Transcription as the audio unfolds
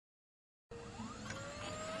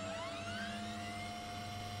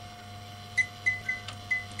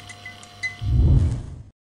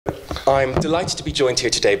I'm delighted to be joined here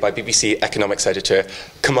today by BBC Economics Editor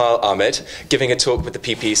Kamal Ahmed, giving a talk with the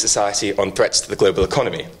PPE Society on threats to the global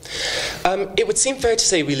economy. It would seem fair to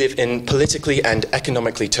say we live in politically and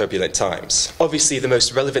economically turbulent times. Obviously, the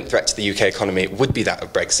most relevant threat to the UK economy would be that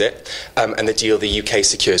of Brexit and the deal the UK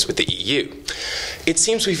secures with the EU. It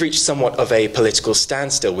seems we've reached somewhat of a political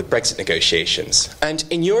standstill with Brexit negotiations. And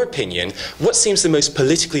in your opinion, what seems the most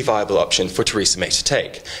politically viable option for Theresa May to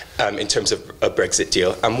take in terms of a Brexit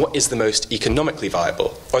deal, and what is the most economically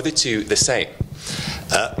viable? Are the two the same?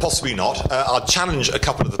 Possibly not. I'll challenge a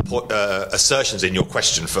couple of the assertions in your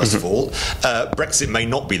question, first of all. Brexit may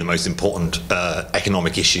not be the most important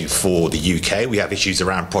economic issue for the UK. We have issues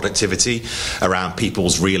around productivity, around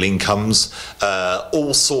people's real incomes,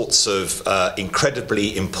 all sorts of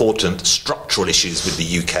incredibly important structural issues with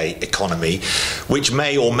the UK economy, which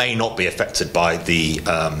may or may not be affected by the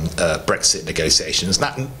Brexit negotiations.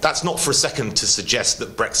 That's not for a second to suggest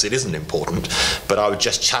that Brexit isn't important, but I would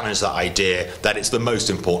just challenge that idea that it's the most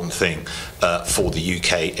important thing for the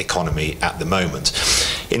UK economy at the moment.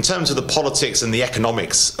 In terms of the politics and the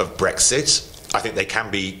economics of Brexit, I think they can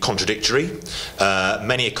be contradictory.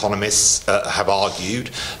 Many economists have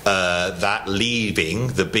argued that leaving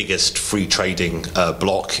the biggest free trading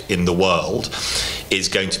bloc in the world is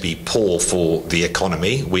going to be poor for the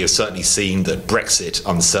economy. We have certainly seen that Brexit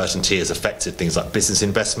uncertainty has affected things like business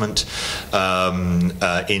investment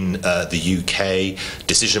in the UK,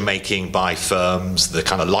 decision making by firms, the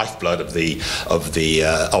kind of lifeblood of the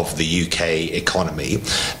UK economy,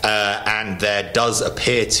 and there does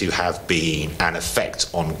appear to have been an effect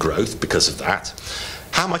on growth because of that.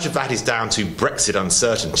 How much of that is down to Brexit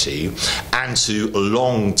uncertainty and to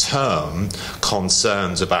long-term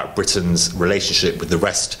concerns about Britain's relationship with the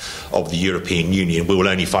rest of the European Union, we will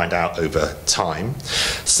only find out over time.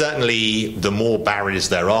 Certainly, the more barriers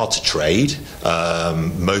there are to trade,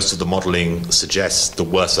 most of the modelling suggests the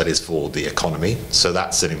worse that is for the economy, so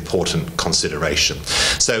that's an important consideration.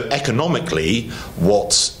 So economically,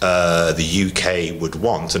 what the UK would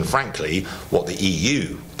want, and frankly, what the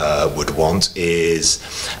EU would want, is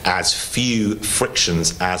as few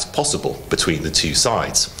frictions as possible between the two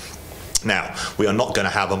sides. Now, we are not going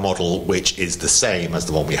to have a model which is the same as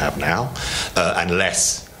the one we have now,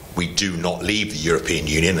 unless we do not leave the European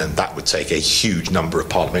Union, and that would take a huge number of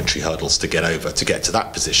parliamentary hurdles to get over to get to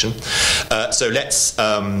that position. So let's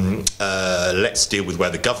deal with where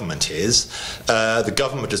the government is. The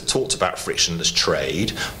government has talked about frictionless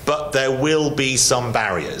trade, but there will be some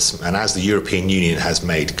barriers, and as the European Union has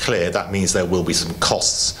made clear, that means there will be some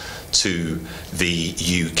costs to the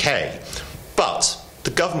UK. But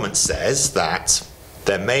the government says that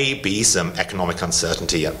there may be some economic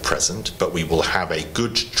uncertainty at present, but we will have a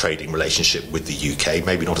good trading relationship with the UK,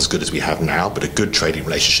 maybe not as good as we have now, but a good trading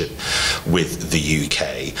relationship with the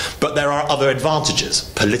UK. But there are other advantages,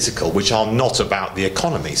 political, which are not about the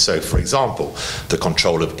economy. So, for example, the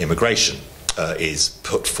control of immigration is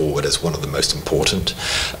put forward as one of the most important.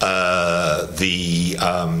 The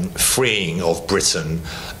freeing of Britain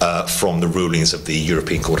from the rulings of the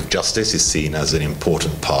European Court of Justice is seen as an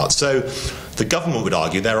important part. So the government would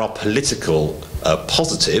argue there are political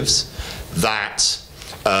positives that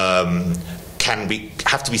have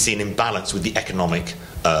to be seen in balance with the economic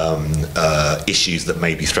issues that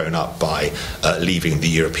may be thrown up by leaving the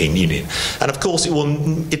European Union. And of course,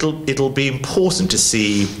 it'll be important to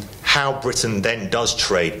see how Britain then does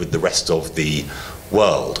trade with the rest of the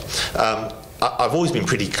world. I've always been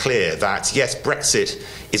pretty clear that, yes, Brexit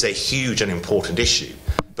is a huge and important issue,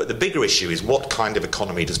 but the bigger issue is what kind of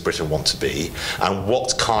economy does Britain want to be, and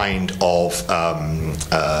what kind of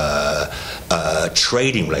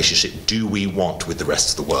trading relationship do we want with the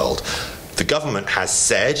rest of the world. The government has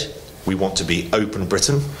said we want to be open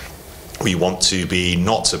Britain. We want to be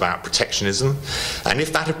not about protectionism, and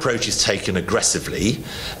if that approach is taken aggressively,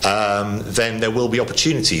 then there will be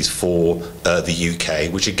opportunities for the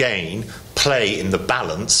UK, which again play in the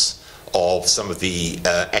balance of some of the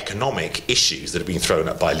economic issues that have been thrown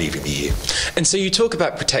up by leaving the EU. And so you talk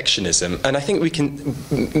about protectionism, and I think we can,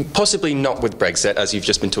 possibly not with Brexit, as you've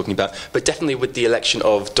just been talking about, but definitely with the election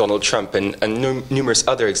of Donald Trump and numerous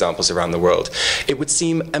other examples around the world, it would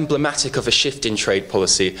seem emblematic of a shift in trade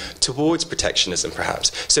policy towards protectionism,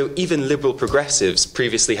 perhaps. So even liberal progressives,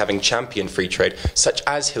 previously having championed free trade, such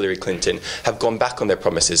as Hillary Clinton, have gone back on their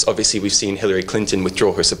promises. Obviously, we've seen Hillary Clinton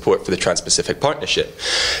withdraw her support for the Trans-Pacific Partnership.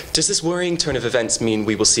 Does this this worrying turn of events mean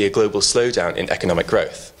we will see a global slowdown in economic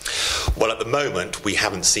growth? Well, at the moment, we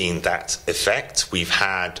haven't seen that effect. We've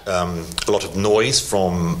had a lot of noise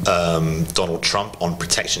from Donald Trump on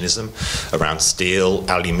protectionism around steel,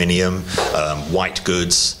 aluminium, white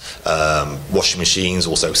goods, washing machines,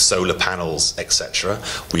 also solar panels, etc.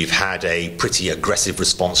 We've had a pretty aggressive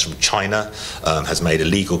response from China, has made a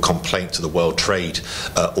legal complaint to the World Trade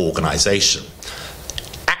Organization.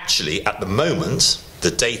 Actually, at the moment,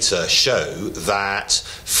 the data show that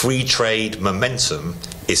free trade momentum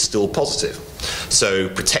is still positive. So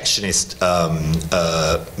protectionist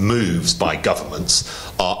moves by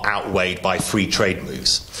governments are outweighed by free trade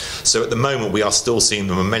moves. So at the moment, we are still seeing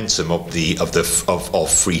the momentum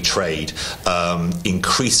of free trade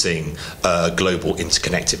increasing global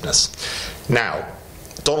interconnectedness. Now,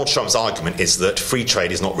 Donald Trump's argument is that free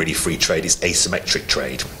trade is not really free trade, it's asymmetric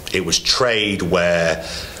trade. It was trade where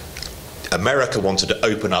America wanted to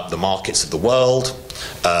open up the markets of the world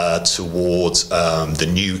towards the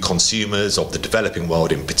new consumers of the developing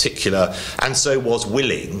world in particular, and so was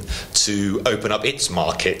willing to open up its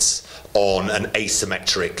markets on an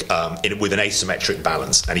asymmetric, with an asymmetric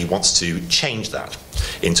balance, and he wants to change that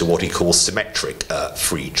into what he calls symmetric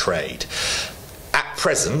free trade. At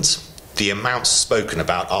present, the amounts spoken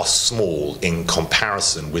about are small in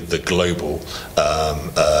comparison with the global,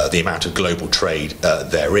 the amount of global trade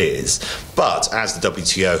there is. But as the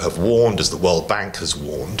WTO have warned, as the World Bank has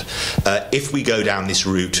warned, if we go down this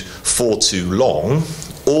route for too long,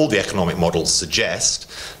 all the economic models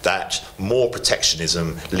suggest that more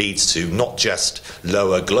protectionism leads to not just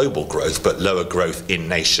lower global growth, but lower growth in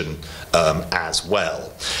nation as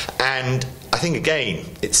well. And I think, again,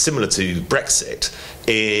 it's similar to Brexit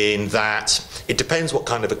in that it depends what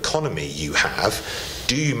kind of economy you have.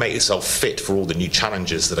 Do you make yourself fit for all the new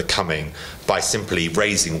challenges that are coming by simply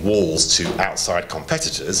raising walls to outside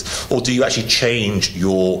competitors, or do you actually change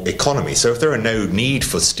your economy? So if there are no need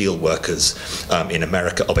for steel workers in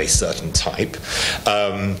America of a certain type,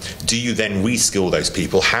 do you then reskill those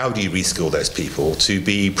people? How do you reskill those people to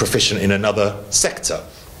be proficient in another sector?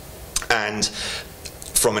 And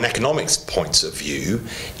from an economics point of view,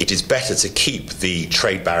 it is better to keep the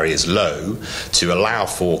trade barriers low to allow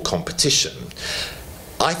for competition.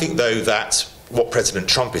 I think, though, that what President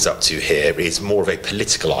Trump is up to here is more of a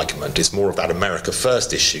political argument. It's more of that America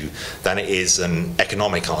First issue than it is an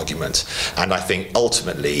economic argument. And I think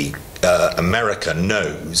ultimately America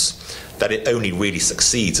knows that it only really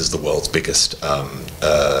succeeds as the world's biggest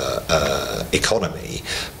economy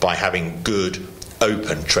by having good,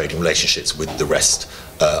 open trading relationships with the rest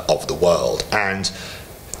of the world. And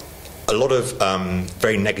a lot of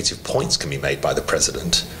very negative points can be made by the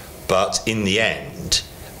president, but in the end,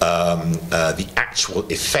 the actual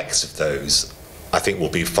effects of those, I think, will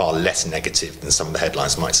be far less negative than some of the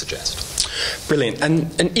headlines might suggest. Brilliant.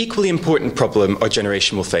 And an equally important problem our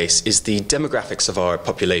generation will face is the demographics of our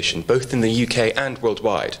population, both in the UK and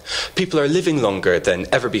worldwide. People are living longer than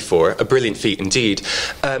ever before, a brilliant feat indeed,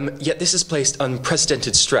 yet this has placed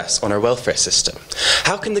unprecedented stress on our welfare system.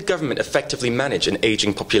 How can the government effectively manage an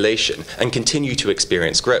ageing population and continue to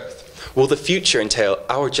experience growth? Will the future entail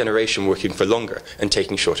our generation working for longer and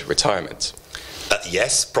taking shorter retirement?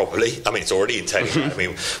 Yes, probably. I mean, it's already intended. I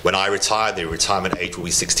mean, when I retire, the retirement age will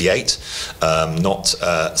be 68, not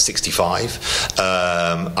 65.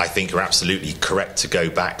 I think you're absolutely correct to go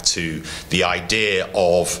back to the idea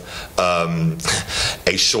of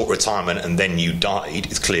a short retirement and then you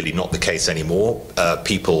died is clearly not the case anymore.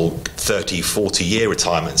 People, 30, 40-year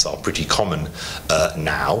retirements are pretty common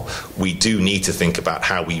now. We do need to think about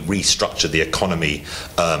how we restructure the economy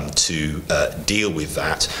to deal with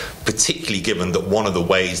that, particularly given that one of the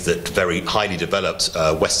ways that very highly developed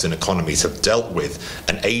Western economies have dealt with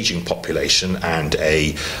an aging population and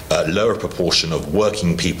a lower proportion of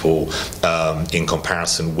working people in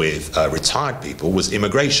comparison with retired people was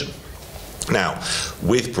immigration. Now,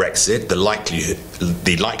 with Brexit, the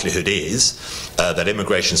likelihood is that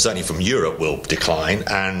immigration, certainly from Europe, will decline,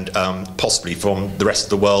 and possibly from the rest of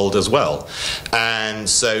the world as well. And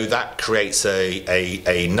so that creates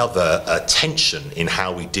another tension in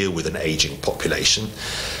how we deal with an ageing population.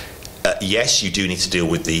 Yes, you do need to deal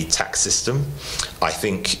with the tax system. I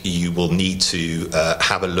think you will need to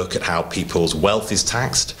have a look at how people's wealth is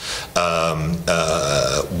taxed.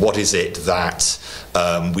 What is it that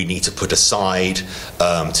we need to put aside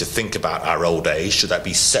to think about our old age? Should that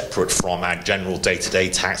be separate from our general day-to-day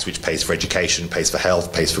tax, which pays for education, pays for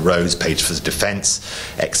health, pays for roads, pays for defence,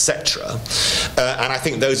 etc.? And I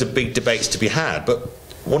think those are big debates to be had. But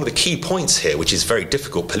one of the key points here, which is very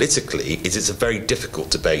difficult politically, is it's a very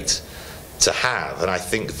difficult debate to have. And I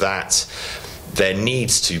think that there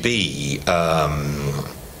needs to be a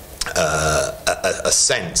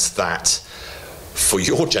sense that for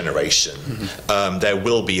your generation, there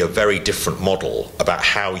will be a very different model about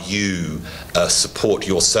how you support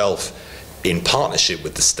yourself in partnership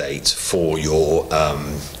with the state for your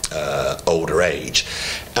older age.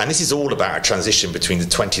 And this is all about a transition between the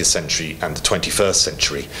 20th century and the 21st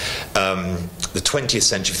century. The 20th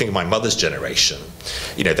century, if you think of my mother's generation,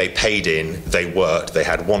 you know, they paid in, they worked, they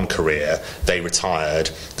had one career, they retired,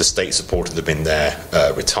 the state supported them in their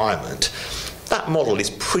retirement. That model is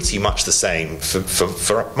pretty much the same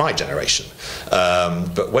for my generation.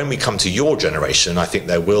 But when we come to your generation, I think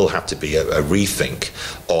there will have to be a rethink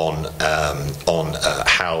on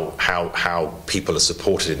how people are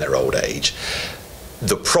supported in their old age.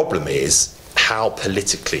 The problem is, how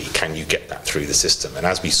politically can you get that through the system? And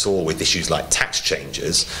as we saw with issues like tax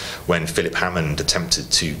changes, when Philip Hammond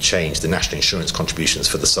attempted to change the national insurance contributions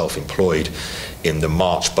for the self-employed in the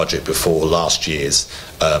March budget before last year's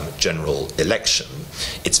general election,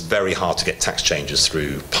 it's very hard to get tax changes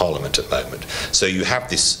through Parliament at the moment. So you have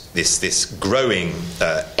this growing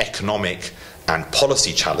economic and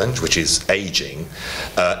policy challenge, which is ageing,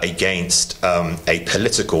 against a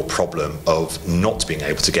political problem of not being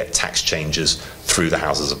able to get tax changes through the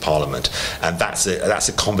Houses of Parliament. And that's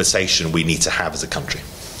a conversation we need to have as a country.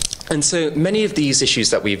 And so many of these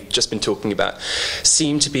issues that we've just been talking about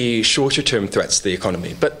seem to be shorter-term threats to the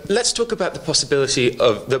economy. But let's talk about the possibility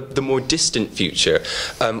of the more distant future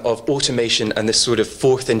of automation and this sort of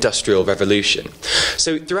fourth industrial revolution.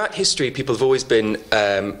 So throughout history, people have always been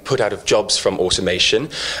put out of jobs from automation,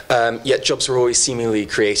 yet jobs were always seemingly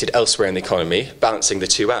created elsewhere in the economy, balancing the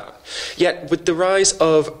two out. Yet with the rise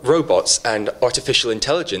of robots and artificial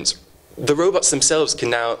intelligence, the robots themselves can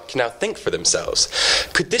now think for themselves.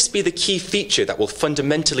 Could this be the key feature that will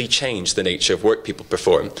fundamentally change the nature of work people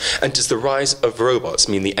perform? And does the rise of robots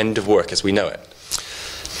mean the end of work as we know it?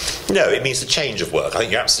 No, it means the change of work. I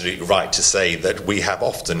think you're absolutely right to say that we have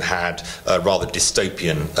often had rather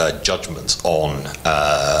dystopian judgments on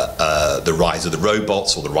the rise of the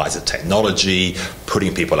robots or the rise of technology,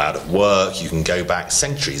 putting people out of work. You can go back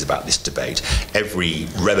centuries about this debate. Every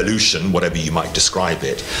revolution, whatever you might describe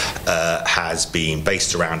it, has been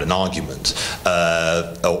based around an argument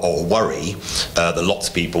or worry that lots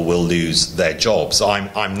of people will lose their jobs.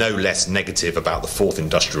 I'm no less negative about the fourth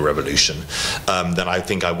industrial revolution than I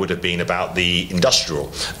think I would have been about the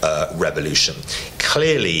industrial revolution.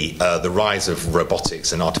 Clearly, the rise of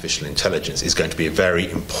robotics and artificial intelligence is going to be a very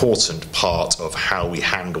important part of how we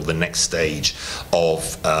handle the next stage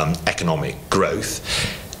of economic growth.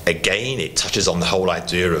 Again, it touches on the whole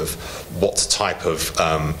idea of what type of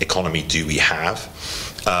economy do we have.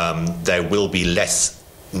 There will be less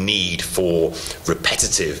need for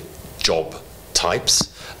repetitive job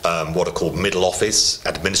types, what are called middle office,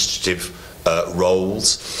 administrative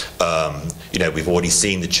roles. You know, we've already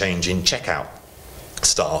seen the change in checkout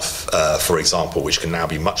staff, for example, which can now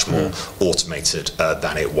be much more automated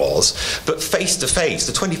than it was. But face-to-face,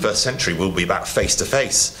 the 21st century will be about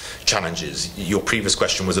face-to-face challenges. Your previous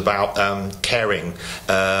question was about caring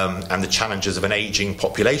and the challenges of an ageing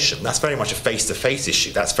population. That's very much a face-to-face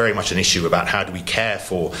issue. That's very much an issue about how do we care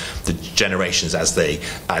for the generations as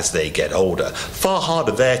they get older. Far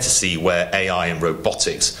harder there to see where AI and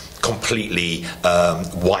robotics completely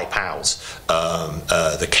wipe out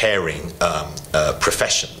the caring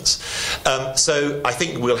professions. So I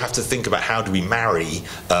think we'll have to think about how do we marry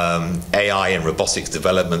AI and robotics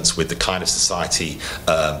developments with the kind of society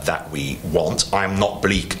that we want. I'm not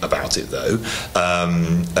bleak about it, though.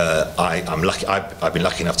 I'm lucky. I've been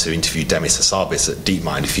lucky enough to interview Demis Hassabis at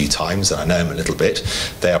DeepMind a few times, and I know him a little bit.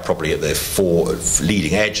 They are probably at the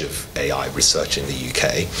leading edge of AI research in the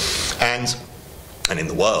UK. And in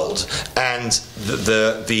the world, and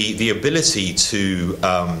the ability to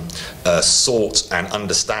sort and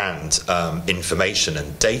understand information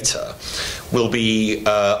and data will be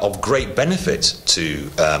of great benefit to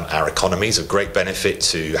our economies, of great benefit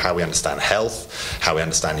to how we understand health, how we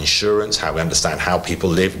understand insurance, how we understand how people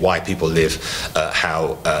live, why people live,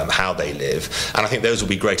 how they live, and I think those will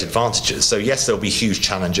be great advantages. So yes, there will be huge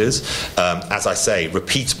challenges. As I say,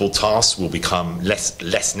 repeatable tasks will become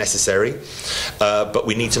less necessary. But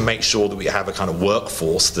we need to make sure that we have a kind of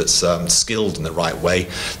workforce that's skilled in the right way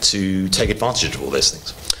to take advantage of all those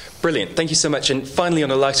things. Brilliant. Thank you so much. And finally,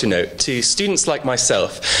 on a lighter note, to students like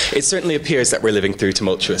myself, it certainly appears that we're living through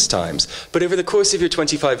tumultuous times. But over the course of your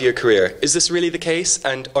 25-year career, is this really the case?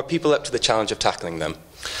 And are people up to the challenge of tackling them?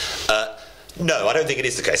 No, I don't think it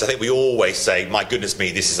is the case. I think we always say, my goodness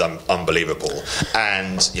me, this is unbelievable.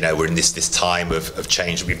 And, you know, we're in this time of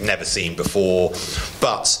change that we've never seen before.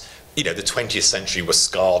 But the 20th century was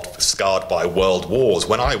scarred by world wars.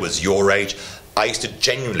 When I was your age, I used to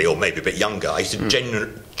genuinely, or maybe a bit younger, I used to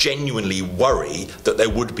genuinely worry that there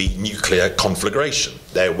would be nuclear conflagration.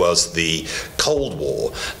 There was the Cold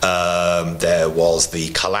War, there was the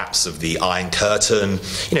collapse of the Iron Curtain.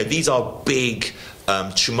 These are big,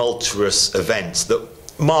 tumultuous events that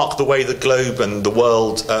mark the way the globe and the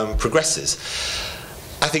world progresses.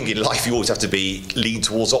 I think in life you always have to lean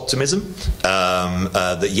towards optimism,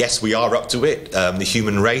 that yes, we are up to it. The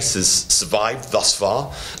human race has survived thus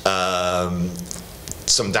far.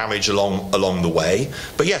 Some damage along the way,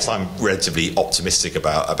 but yes, I'm relatively optimistic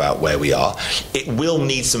about where we are. It will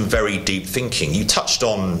need some very deep thinking. You touched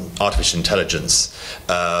on artificial intelligence.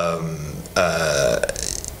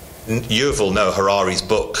 Yuval Noah Harari's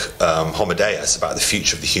book, Homo Deus, about the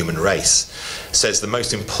future of the human race, says the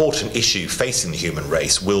most important issue facing the human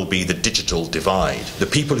race will be the digital divide. The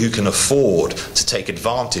people who can afford to take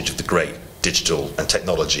advantage of the great digital and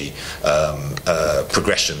technology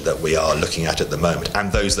progression that we are looking at the moment,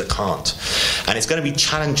 and those that can't. And it's going to be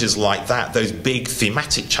challenges like that, those big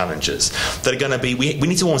thematic challenges, that are going to be, we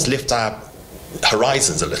need to almost lift our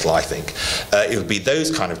horizons a little, I think. It will be those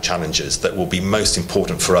kind of challenges that will be most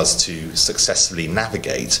important for us to successfully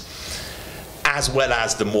navigate, as well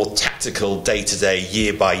as the more tactical, day-to-day,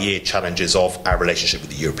 year-by-year challenges of our relationship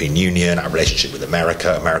with the European Union, our relationship with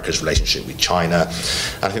America, America's relationship with China.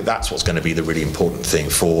 And I think that's what's going to be the really important thing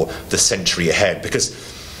for the century ahead, because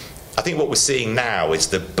I think what we're seeing now is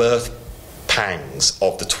the birth pangs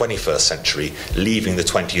of the 21st century leaving the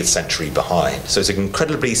 20th century behind. So it's an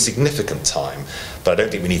incredibly significant time, but I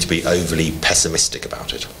don't think we need to be overly pessimistic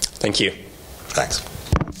about it. Thank you. Thanks.